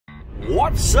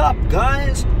What's up,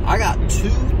 guys? I got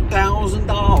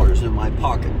 $2,000 in my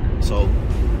pocket, so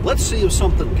let's see if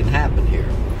something can happen here.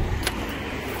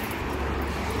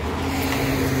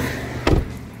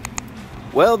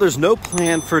 Well, there's no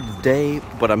plan for today,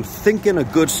 but I'm thinking a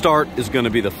good start is going to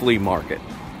be the flea market.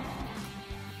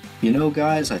 You know,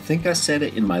 guys, I think I said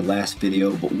it in my last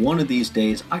video, but one of these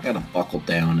days I gotta buckle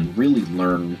down and really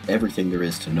learn everything there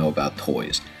is to know about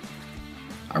toys.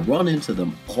 I run into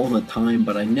them all the time,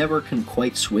 but I never can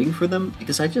quite swing for them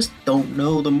because I just don't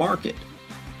know the market.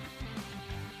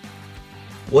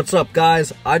 What's up,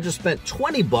 guys? I just spent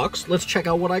 20 bucks. Let's check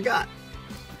out what I got.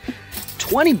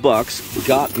 20 bucks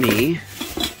got me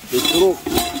this little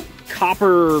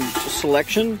copper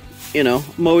selection. You know,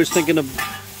 I'm always thinking of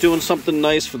doing something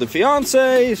nice for the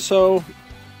fiance, so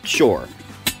sure.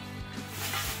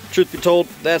 Truth be told,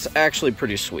 that's actually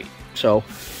pretty sweet. So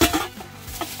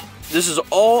this is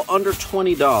all under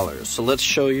 $20, so let's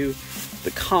show you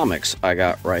the comics I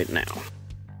got right now.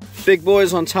 Big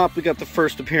boys on top, we got the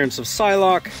first appearance of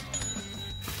Psylocke.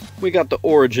 We got the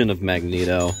origin of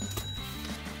Magneto.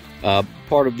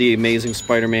 Part of the Amazing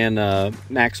Spider-Man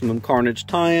Maximum Carnage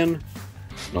tie-in.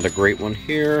 Another great one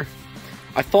here.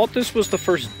 I thought this was the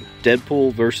first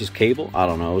Deadpool versus Cable. I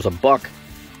don't know, it was a buck.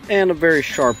 And a very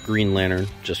sharp Green Lantern,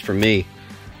 just for me.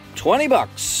 20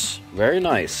 bucks, very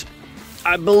nice.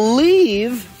 I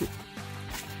believe,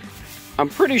 I'm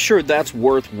pretty sure that's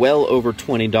worth well over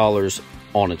 $20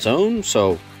 on its own,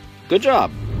 so good job.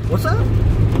 What's that?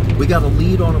 We got a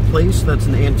lead on a place that's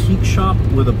an antique shop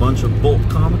with a bunch of Bolt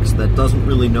comics that doesn't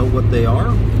really know what they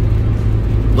are.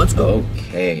 Let's go.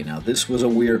 Okay, now this was a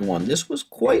weird one. This was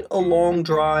quite a long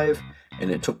drive,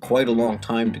 and it took quite a long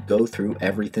time to go through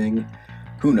everything.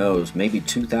 Who knows, maybe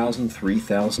 2,000,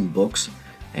 3,000 books.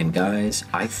 And guys,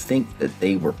 I think that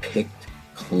they were picked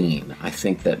clean. I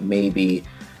think that maybe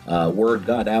word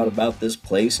got out about this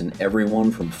place and everyone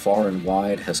from far and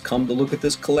wide has come to look at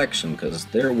this collection because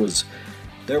there was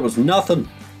nothing.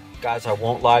 Guys, I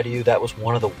won't lie to you, that was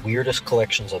one of the weirdest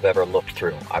collections I've ever looked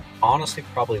through. I honestly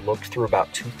probably looked through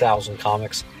about 2,000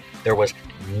 comics. There was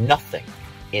nothing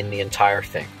in the entire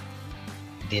thing.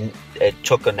 It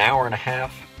took an hour and a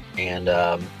half, and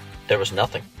there was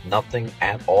nothing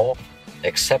at all,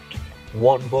 except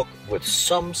one book with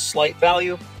some slight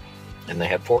value, and they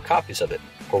had 4 copies of it.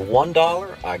 For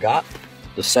 $1, I got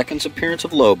the second appearance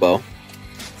of Lobo.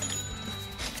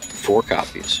 4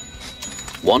 copies.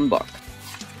 $1.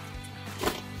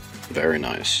 Very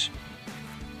nice.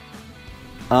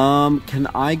 Can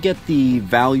I get the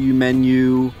value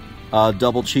menu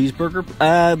double cheeseburger?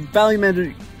 Value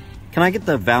menu. Can I get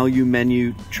the value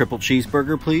menu triple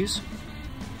cheeseburger, please?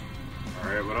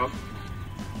 Alright, what else?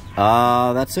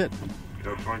 That's it.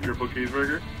 Just one triple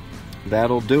cheeseburger?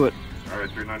 That'll do it.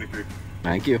 Alright, $3.93.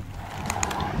 Thank you.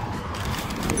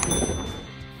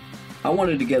 I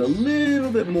wanted to get a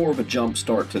little bit more of a jump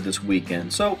start to this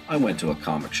weekend, so I went to a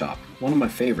comic shop, one of my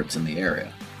favorites in the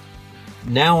area.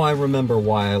 Now I remember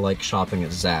why I like shopping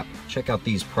at Zap. Check out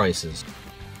these prices.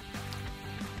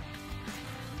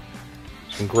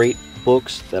 Some great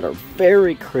books that are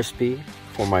very crispy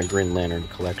for my Green Lantern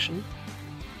collection.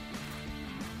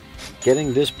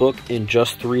 Getting this book in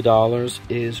just $3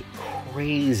 is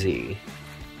crazy.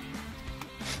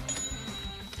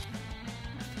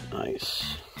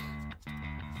 Nice.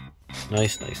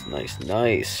 Nice, nice, nice,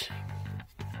 nice.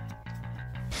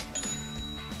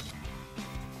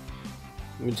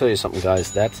 Let me tell you something,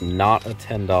 guys. That's not a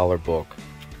 $10 book.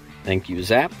 Thank you,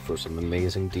 Zap, for some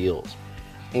amazing deals.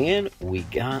 And we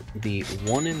got the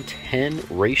 1 in 10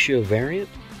 ratio variant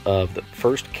of the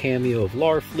first cameo of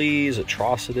Larfleeze,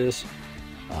 Atrocitus,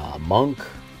 Monk,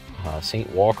 St.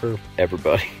 Walker,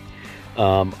 everybody.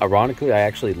 Ironically, I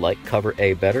actually like cover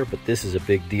A better, but this is a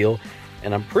big deal.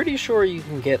 And I'm pretty sure you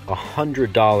can get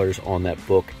 $100 on that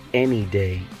book any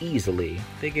day, easily.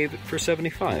 They gave it for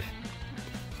 $75.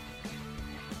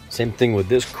 Same thing with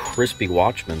this crispy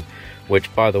Watchman,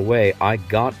 which, by the way, I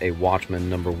got a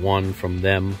Watchman #1 from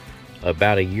them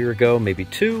about a year ago, maybe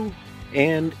 2,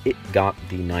 and it got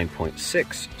the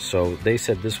 9.6. So they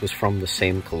said this was from the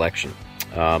same collection.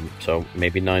 So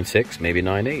maybe 9.6, maybe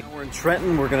 9.8. We're in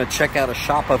Trenton. We're going to check out a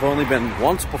shop I've only been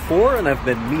once before, and I've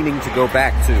been meaning to go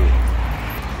back to.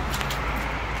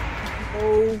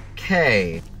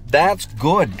 Okay, that's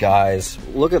good, guys.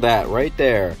 Look at that right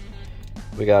there.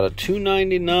 We got a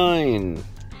 $2.99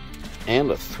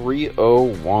 and a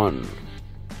 $3.01,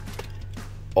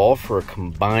 all for a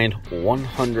combined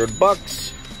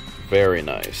 $100. Very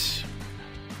nice.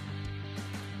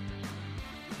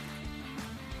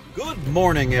 Good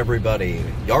morning, everybody.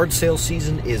 Yard sale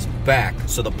season is back,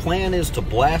 so the plan is to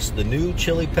blast the new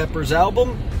Chili Peppers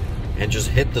album and just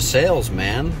hit the sales,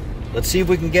 man. Let's see if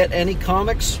we can get any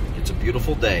comics. It's a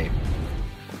beautiful day.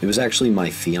 It was actually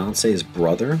my fiance's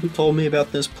brother who told me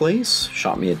about this place,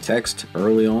 shot me a text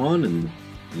early on and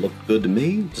looked good to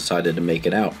me, decided to make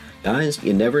it out. Guys,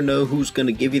 you never know who's going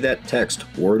to give you that text.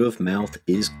 Word of mouth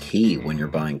is key when you're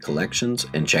buying collections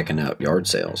and checking out yard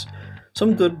sales.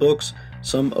 Some good books,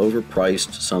 some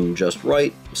overpriced, some just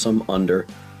right, some under,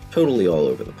 totally all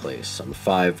over the place. Some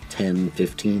 5, 10,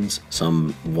 15s,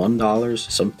 some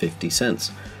 $1, some 50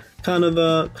 cents. Kind of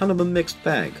a mixed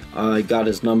bag. I got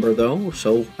his number though,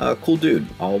 so cool dude.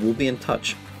 We'll be in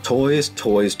touch. Toys,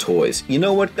 toys, toys. You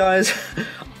know what, guys?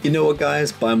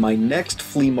 By my next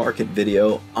flea market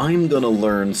video, I'm gonna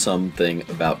learn something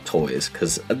about toys,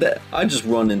 because I just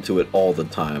run into it all the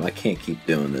time. I can't keep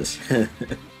doing this.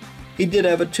 He did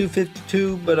have a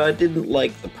 252, but I didn't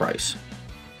like the price.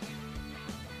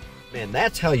 Man,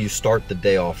 that's how you start the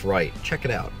day off right. Check it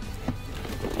out.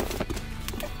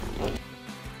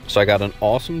 So I got an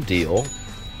awesome deal.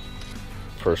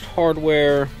 First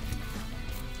Hardware,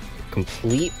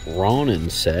 complete Ronin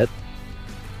set.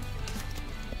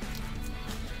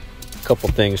 Couple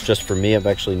things just for me. I've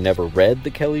actually never read the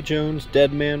Kelly Jones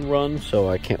Dead Man run, so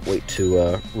I can't wait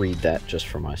to read that just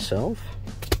for myself.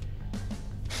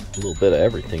 A little bit of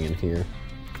everything in here.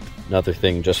 Another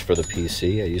thing just for the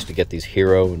PC. I used to get these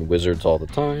Hero and Wizards all the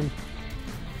time.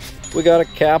 We got a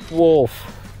Cap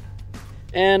Wolf.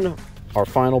 And our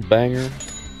final banger,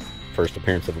 first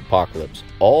appearance of Apocalypse.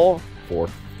 All for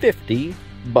 $50.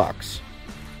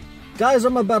 Guys,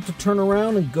 I'm about to turn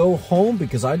around and go home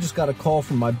because I just got a call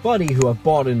from my buddy who I've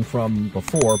bought from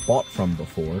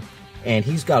before, and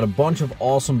he's got a bunch of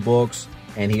awesome books,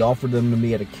 and he offered them to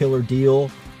me at a killer deal,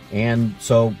 and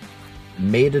so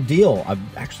made a deal.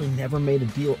 I've actually never made a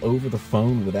deal over the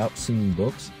phone without seeing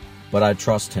books, but I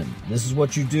trust him. This is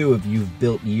what you do if you've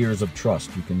built years of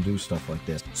trust. You can do stuff like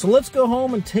this. So let's go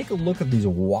home and take a look at these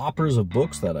whoppers of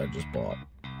books that I just bought.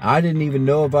 I didn't even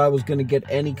know if I was going to get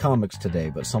any comics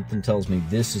today, but something tells me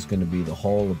this is going to be the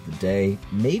haul of the day,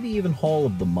 maybe even haul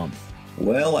of the month.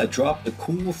 Well, I dropped a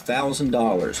cool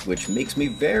 $1,000, which makes me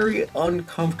very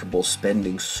uncomfortable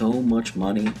spending so much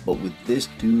money, but with this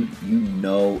dude, you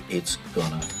know it's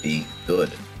gonna be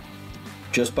good.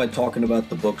 Just by talking about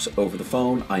the books over the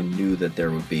phone, I knew that there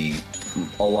would be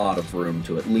a lot of room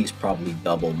to at least probably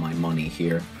double my money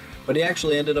here. But he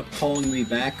actually ended up calling me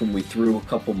back, and we threw a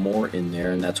couple more in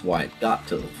there, and that's why it got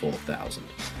to the full 1,000.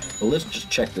 But let's just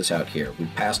check this out here. We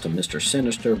passed a Mr.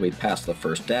 Sinister, we passed the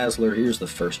first Dazzler, here's the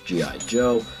first G.I.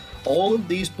 Joe. All of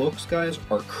these books, guys,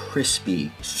 are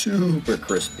crispy, super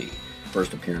crispy.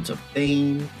 First appearance of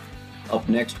Bane. Up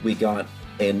next, we got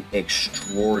an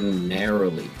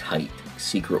extraordinarily tight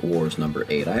Secret Wars number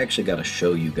 8. I actually got to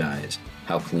show you guys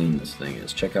how clean this thing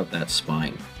is. Check out that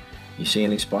spine. You see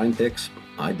any spine ticks?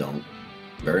 I don't.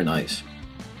 Very nice.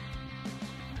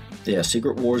 Yeah,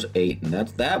 Secret Wars 8, and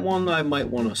that's that one I might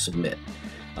want to submit.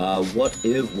 What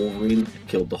If Wolverine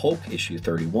Killed the Hulk, issue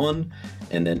 31,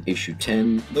 and then issue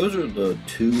 10. Those are the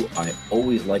two I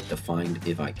always like to find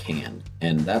if I can,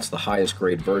 and that's the highest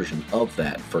grade version of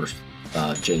that first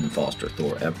Jane Foster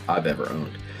Thor I've ever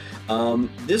owned.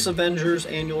 This Avengers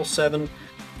Annual 7,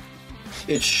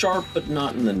 it's sharp, but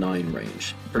not in the 9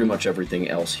 range. Pretty much everything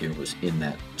else here was in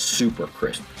that super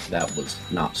crisp. That was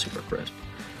not super crisp.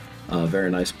 Very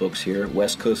nice books here.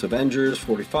 West Coast Avengers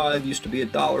 45 used to be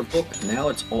 $1 book. Now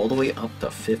it's all the way up to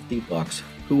 $50.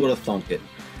 Who would have thunk it?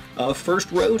 First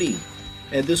Roadie.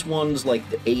 And this one's like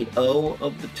the 8.0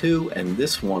 of the two, and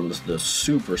this one's the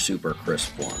super, super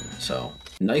crisp one. So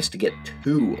nice to get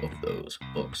 2 of those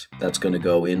books. That's going to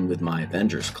go in with my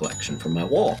Avengers collection from my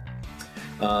wall.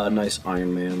 Nice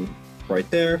Iron Man right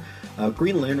there.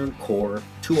 Green Lantern Corps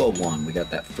 201. We got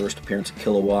that first appearance of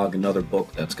Kilowog, another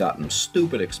book that's gotten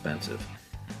stupid expensive.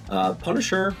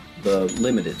 Punisher, the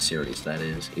limited series, that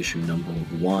is, issue number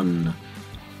 1.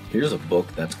 Here's a book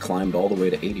that's climbed all the way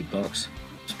to $80.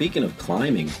 Speaking of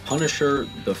climbing, Punisher,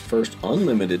 the first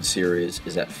unlimited series,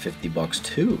 is at $50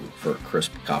 too for a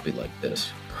crisp copy like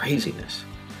this. Craziness.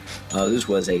 This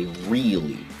was a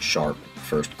really sharp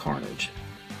first Carnage.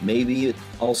 Maybe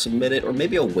I'll submit it, or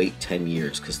maybe I'll wait 10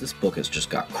 years, because this book has just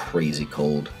got crazy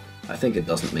cold. I think it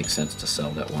doesn't make sense to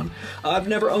sell that one. I've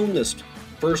never owned this.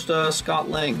 First Scott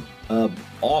Lang.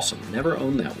 Awesome. Never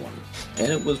owned that one.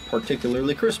 And it was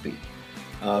particularly crispy.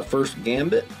 First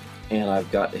Gambit, and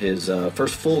I've got his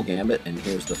first full Gambit, and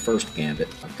here's the first Gambit.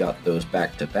 I've got those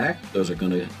back to back. Those are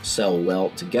going to sell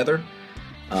well together.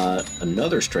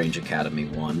 Another Strange Academy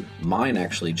one. Mine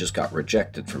actually just got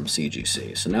rejected from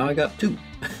CGC, so now I got 2.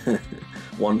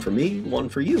 One for me, one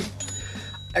for you.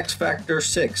 X Factor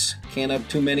 6. Can't have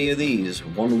too many of these.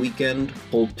 One weekend,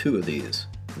 pulled 2 of these.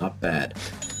 Not bad.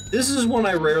 This is one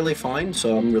I rarely find,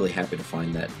 so I'm really happy to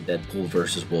find that Deadpool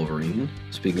versus Wolverine.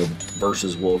 Speaking of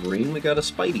versus Wolverine, we got a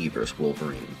Spidey versus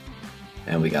Wolverine.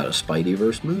 And we got a Spidey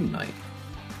versus Moon Knight.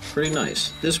 Pretty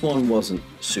nice. This one wasn't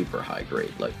super high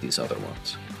grade like these other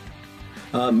ones.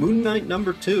 Moon Knight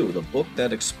number 2, the book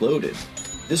that exploded.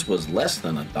 This was less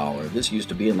than $1. This used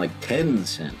to be in like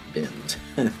 10-cent bins.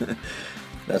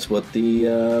 That's what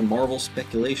the Marvel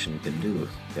speculation can do,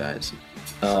 guys.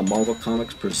 Marvel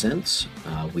Comics Presents.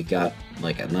 We got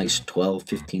like a nice $12,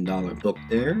 $15 book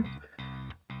there.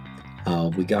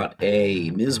 We got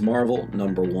a Ms. Marvel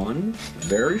number 1.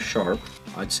 Very sharp.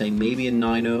 I'd say maybe a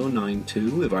 9.0,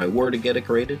 9.2. If I were to get it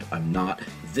graded, I'm not.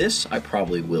 This I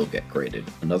probably will get graded.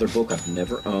 Another book I've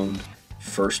never owned.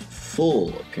 First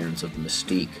full appearance of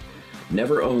Mystique.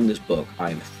 Never owned this book.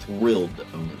 I am thrilled to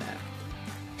own that.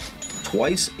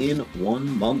 Twice in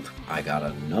 1 month, I got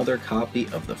another copy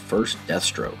of the first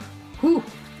Deathstroke. Whew!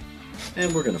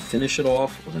 And we're going to finish it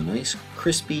off with a nice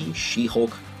crispy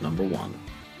She-Hulk number 1.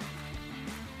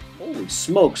 Holy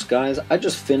smokes, guys, I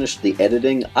just finished the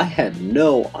editing. I had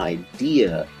no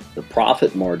idea the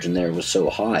profit margin there was so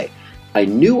high. I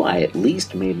knew I at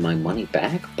least made my money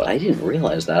back, but I didn't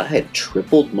realize that I had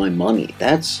tripled my money.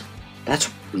 That's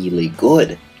really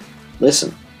good.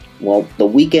 Listen, well, the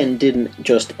weekend didn't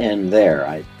just end there.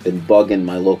 I've been bugging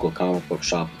my local comic book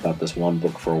shop about this one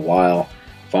book for a while.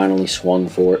 Finally swung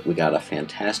for it. We got a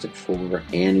Fantastic Four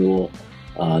annual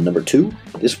number 2.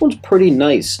 This one's pretty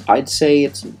nice. I'd say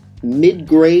it's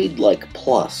mid-grade, like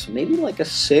plus, maybe like a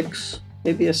 6,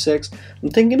 maybe a 6. I'm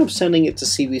thinking of sending it to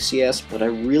CBCS, but I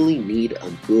really need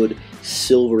a good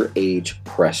Silver Age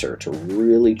presser to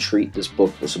really treat this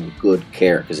book with some good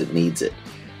care, because it needs it.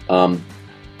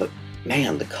 But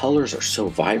man, the colors are so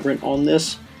vibrant on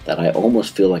this that I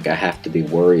almost feel like I have to be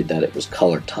worried that it was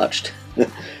color touched.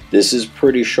 This is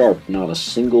pretty sharp, not a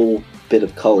single bit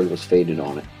of color was faded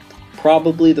on it.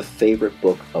 Probably the favorite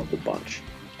book of the bunch.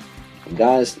 And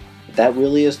guys, that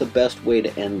really is the best way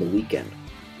to end the weekend.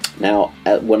 Now,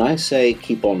 when I say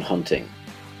keep on hunting,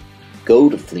 go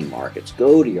to flea markets,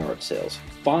 go to yard sales,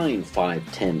 find $5,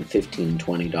 $10, $15,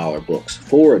 $20 books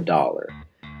for $1.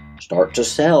 Start to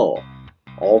sell.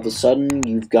 All of a sudden,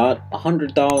 you've got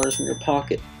 $100 in your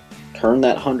pocket. Turn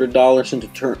that $100 into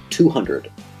 $200.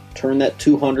 Turn that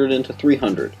 $200 into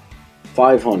 $300,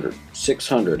 $500,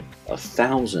 $600,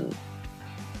 $1,000.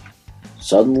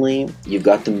 Suddenly, you've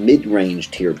got the mid-range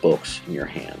tier books in your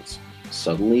hands.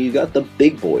 Suddenly, you got the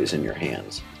big boys in your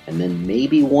hands. And then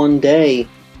maybe one day,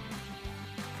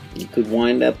 you could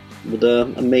wind up with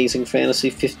an Amazing Fantasy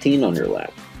 15 on your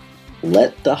lap.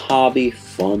 Let the hobby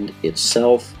fund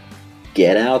itself.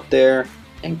 Get out there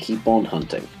and keep on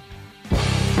hunting.